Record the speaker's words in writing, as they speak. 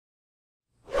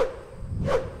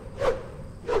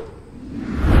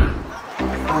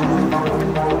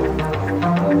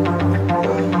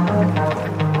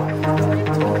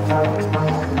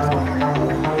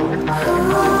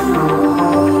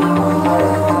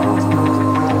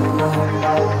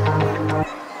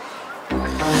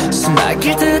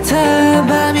뺏길 듯한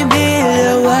맘이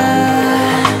밀려와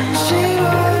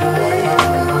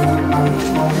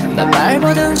난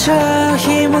발버둥 쳐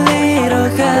힘을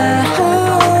잃어가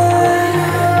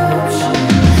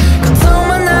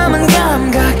고통만 남은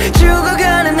감각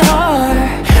죽어가는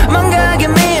헐 망각의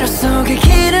미러 속에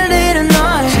길을 잃은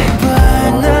널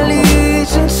제발 날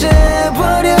잊은 채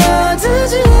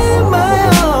버려두지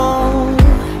마요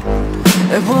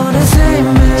I wanna save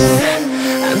me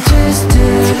I'm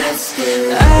twisted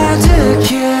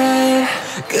아득해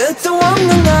끝도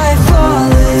없는 나의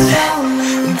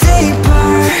falling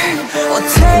deeper Oh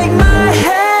take my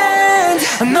hand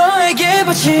너에게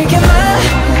바칠게 my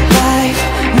life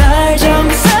날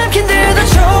전부 삼킨 듯도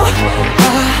좋아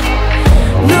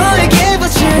너에게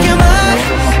바칠게 my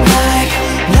life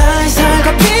나의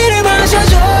살과 피를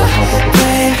마셔줘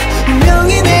Babe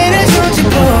분명히 내려주지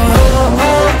뭐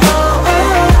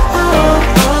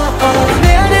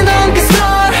내 안에 넌 그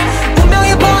star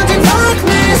운명에 번진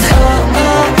darkness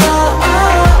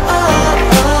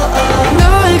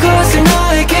너의 것을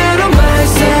너에게로 my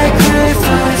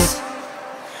sacrifice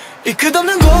이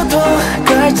끝없는 고통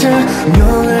갈증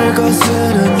운명을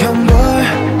거스른 현벌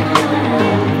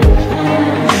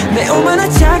내 오만한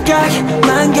착각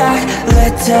망각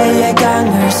레테의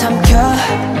강을 삼켜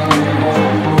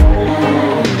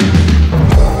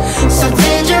So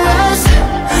dangerous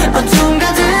어둠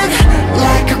가득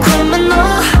like a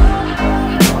criminal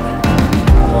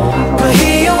But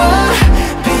here you are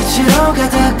빛으로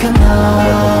가득한 너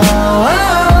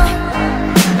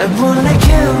I wanna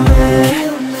kill me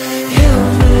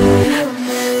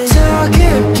더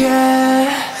깊게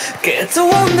끝도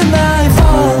없는 나의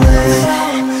falling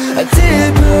A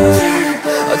deeper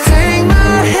Oh take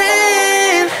my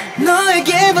hand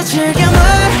너에게 바칠게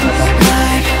my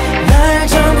life 날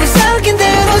전부 삼킨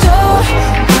대로 줘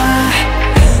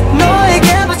너에게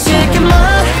바칠게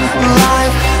my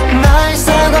life 나의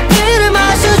살과 피를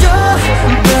마셔줘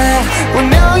Babe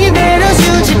운명이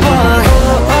내려주지 boy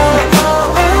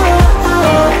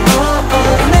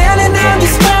내 안에 남긴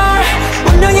star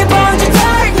운명에 번진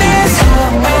darkness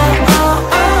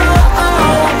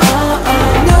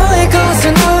너의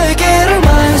것을 너에게로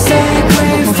my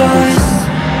sacrifice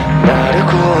나를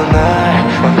구원할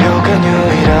완벽한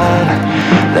유일한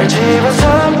날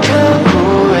집어삼켜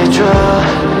구해줘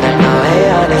날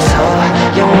너의 안에서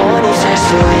영원히 살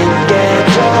수 있게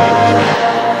해줘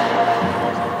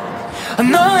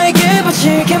너에게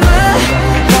바칠게 my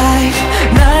life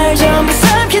날 전부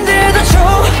삼킨 듯도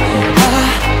좋아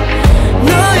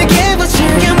너에게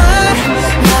바칠게 my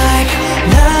life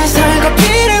나의 살과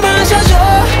피를 마셔줘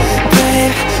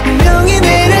Babe 분명히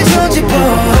내려주지 boy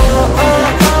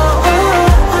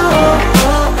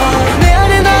내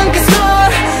안에 넌 그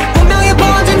star 운명에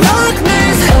번진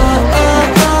darkness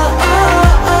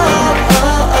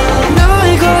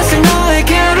너의 것을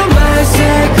너에게로 my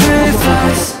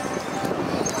sacrifice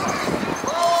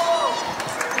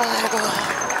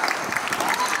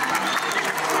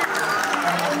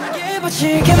너에게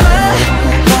바칠게 my